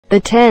The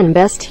 10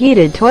 best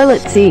heated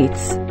toilet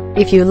seats.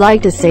 If you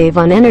like to save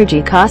on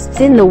energy costs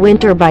in the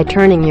winter by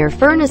turning your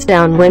furnace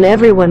down when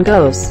everyone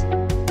goes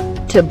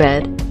to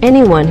bed,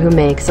 anyone who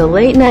makes a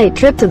late-night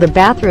trip to the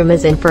bathroom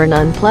is in for an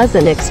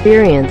unpleasant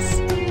experience.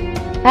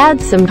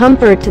 Add some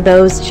comfort to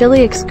those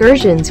chilly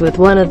excursions with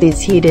one of these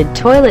heated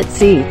toilet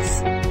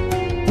seats,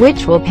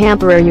 which will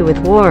pamper you with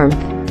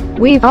warmth.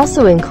 We've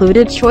also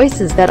included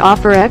choices that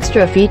offer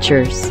extra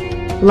features,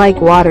 like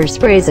water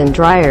sprays and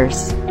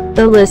dryers.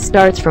 The list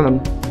starts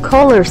from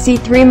Kohler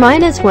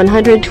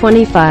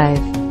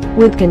C3-125,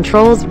 with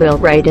controls built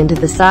right into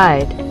the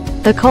side.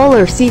 The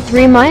Kohler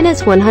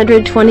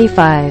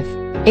C3-125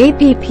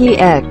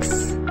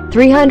 APPX,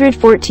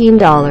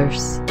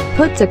 $314,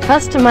 puts a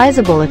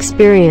customizable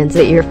experience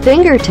at your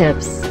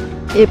fingertips.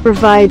 It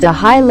provides a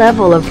high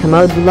level of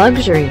commode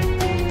luxury,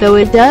 though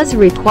it does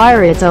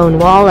require its own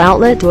wall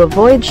outlet to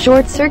avoid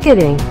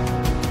short-circuiting.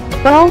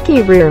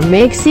 Bulky rear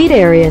makes seat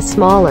area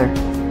smaller.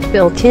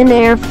 Built-in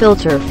air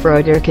filter for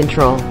odor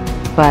control.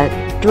 But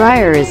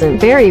dryer isn't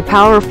very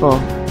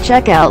powerful.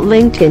 Check out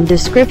link in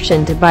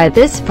description to buy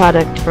this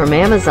product from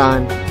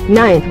Amazon.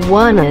 Ninth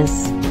one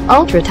is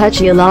Ultra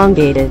Touchy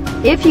Elongated.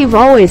 If you've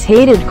always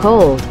hated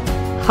cold,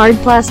 hard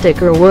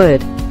plastic or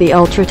wood, the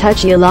Ultra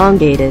Touchy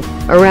Elongated,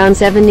 around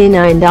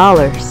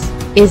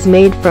 $79, is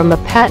made from a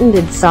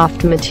patented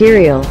soft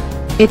material.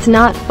 It's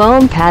not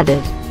foam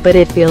padded, but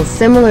it feels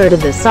similar to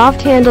the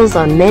soft handles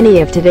on many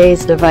of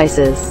today's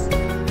devices.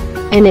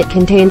 And it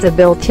contains a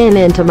built-in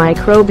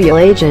antimicrobial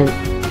agent.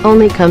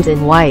 Only comes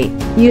in white,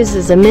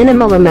 uses a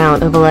minimal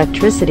amount of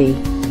electricity,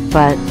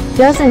 but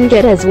doesn't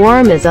get as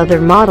warm as other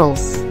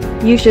models.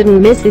 You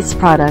shouldn't miss this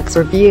product's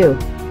review.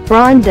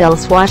 Brondell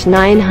Swash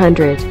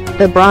 900.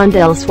 The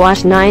Brondell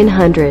Swash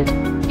 900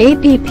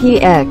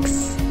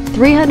 APPX,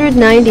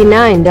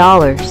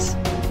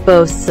 $399,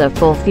 boasts a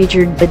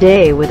full-featured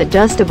bidet with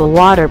adjustable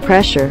water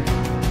pressure,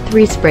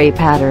 3 spray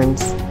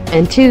patterns,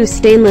 and 2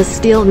 stainless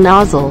steel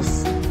nozzles.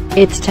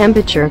 Its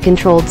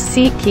temperature-controlled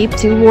seat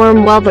keeps you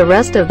warm while the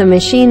rest of the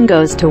machine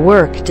goes to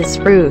work to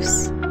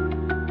spruce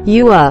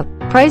you up.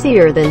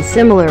 Pricier than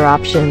similar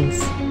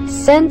options.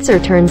 Sensor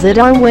turns it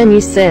on when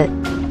you sit,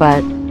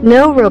 but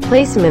no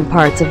replacement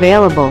parts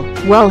available.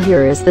 Well,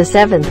 here is the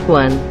 7th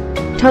one.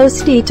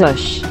 Toasty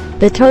Tush.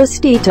 The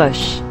Toasty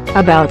Tush,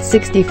 about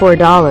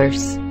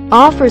 $64,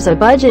 offers a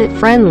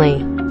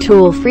budget-friendly,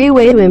 tool-free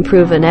way to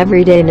improve an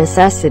everyday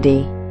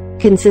necessity,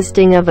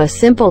 consisting of a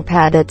simple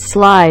pad that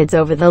slides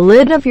over the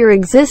lid of your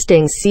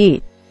existing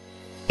seat.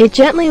 It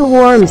gently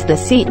warms the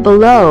seat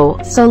below,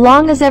 so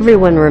long as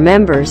everyone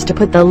remembers to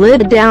put the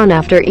lid down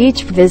after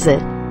each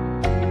visit.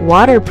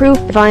 Waterproof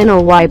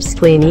vinyl wipes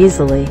clean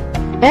easily.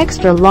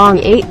 Extra long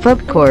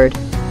 8-foot cord,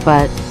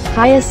 but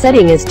highest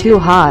setting is too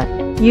hot.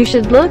 You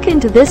should look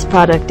into this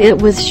product, it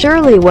was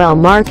surely well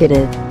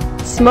marketed.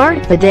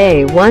 Smart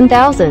Bidet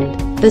 1000.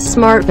 The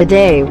Smart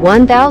Bidet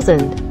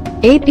 1000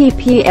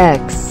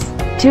 APPX,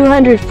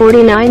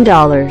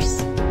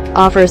 $249,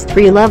 offers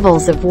 3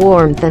 levels of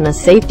warmth and a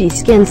safety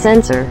skin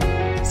sensor,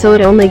 so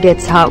it only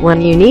gets hot when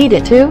you need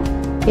it to.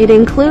 It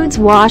includes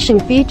washing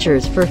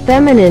features for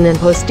feminine and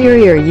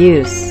posterior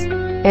use,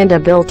 and a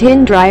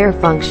built-in dryer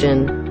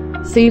function,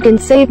 so you can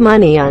save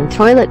money on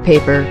toilet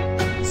paper.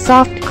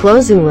 Soft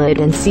closing lid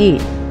and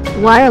seat.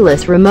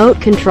 Wireless remote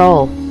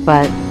control,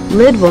 but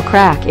lid will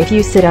crack if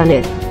you sit on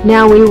it.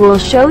 Now we will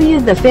show you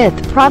the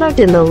 5th product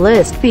in the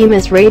list,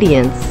 Bemis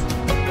Radiance.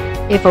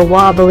 If a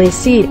wobbly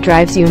seat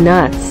drives you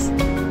nuts,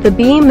 the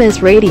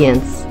Bemis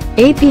Radiance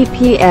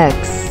APPX,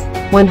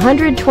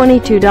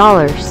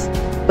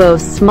 $122,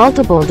 boasts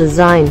multiple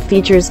design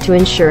features to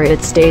ensure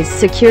it stays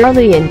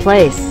securely in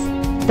place.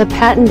 The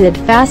patented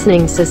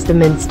fastening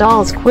system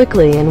installs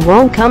quickly and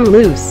won't come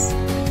loose,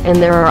 and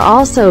there are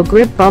also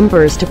grip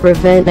bumpers to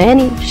prevent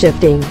any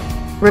shifting.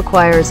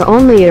 Requires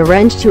only a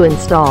wrench to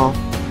install.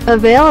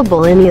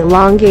 Available in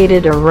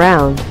elongated or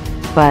round,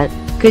 but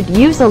could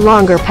use a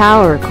longer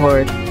power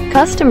cord.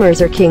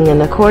 Customers are king,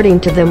 and according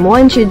to them,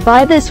 one should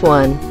buy this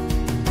one.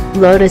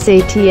 Lotus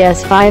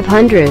ATS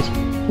 500,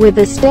 with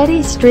a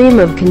steady stream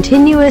of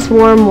continuous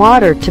warm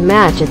water to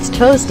match its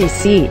toasty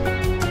seat.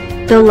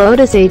 The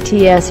Lotus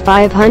ATS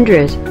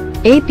 500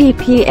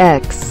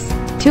 APPX,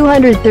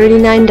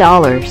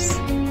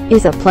 $239,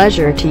 is a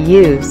pleasure to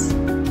use.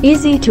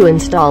 Easy to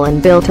install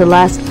and built to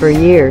last for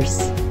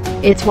years.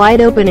 Its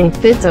wide opening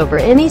fits over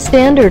any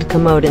standard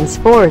commode in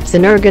sports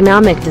and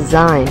ergonomic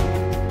design.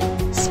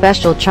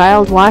 Special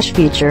child wash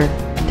feature,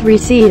 3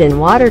 seat and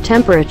water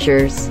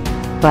temperatures,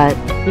 but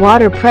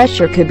water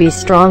pressure could be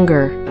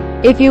stronger.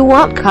 If you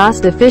want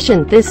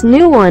cost-efficient, this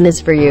new one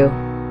is for you.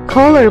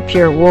 Kohler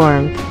Pure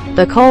Warmth.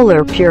 The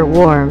Kohler Pure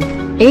Warmth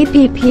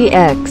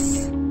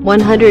APPX,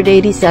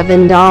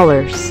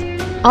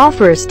 $187,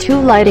 offers 2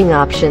 lighting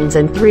options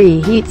and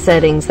 3 heat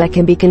settings that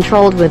can be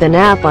controlled with an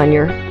app on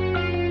your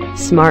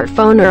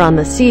smartphone or on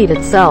the seat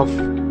itself.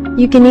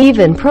 You can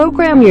even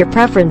program your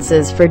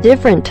preferences for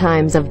different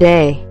times of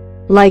day,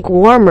 like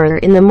warmer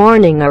in the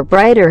morning or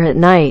brighter at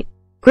night.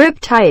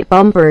 Grip-tight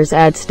bumpers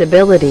add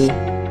stability.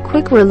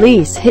 Quick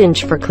release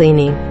hinge for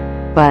cleaning,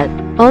 but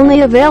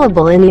only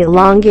available in the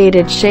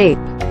elongated shape.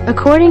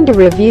 According to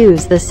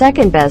reviews, the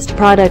second best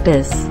product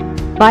is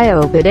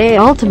Biobidet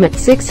Ultimate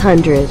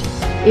 600.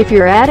 If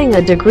you're adding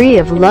a degree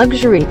of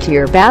luxury to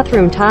your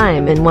bathroom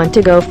time and want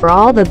to go for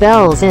all the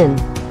bells and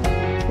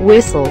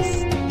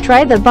whistles,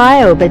 try the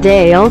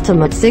Biobidet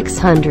Ultimate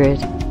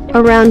 600.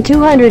 Around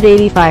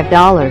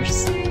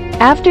 $285.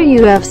 After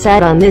you have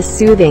sat on this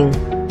soothing,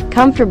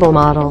 comfortable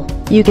model,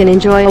 you can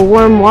enjoy a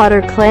warm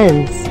water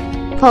cleanse,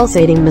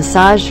 pulsating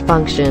massage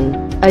function,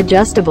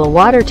 adjustable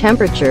water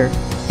temperature,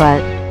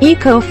 but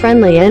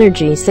eco-friendly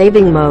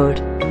energy-saving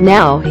mode.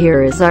 Now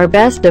here is our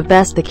best of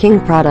best, the king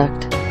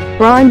product.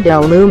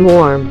 Brondell Lume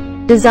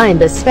Warm.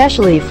 Designed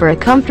especially for a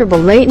comfortable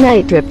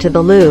late-night trip to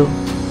the loo,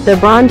 the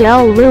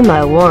Brondell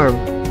Lume Warm,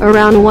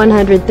 around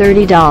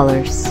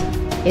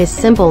 $130, is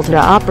simple to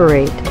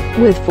operate,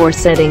 with 4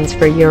 settings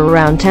for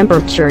year-round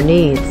temperature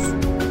needs.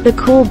 The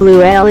cool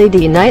blue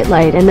LED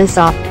nightlight and the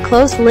soft,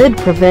 close lid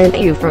prevent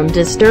you from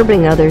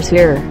disturbing others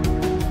here.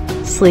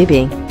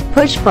 Sleeping.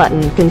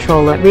 Push-button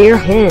control at rear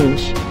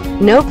hinge.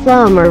 No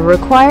plumber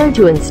required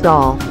to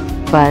install,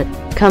 but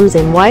comes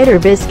in white or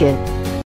biscuit.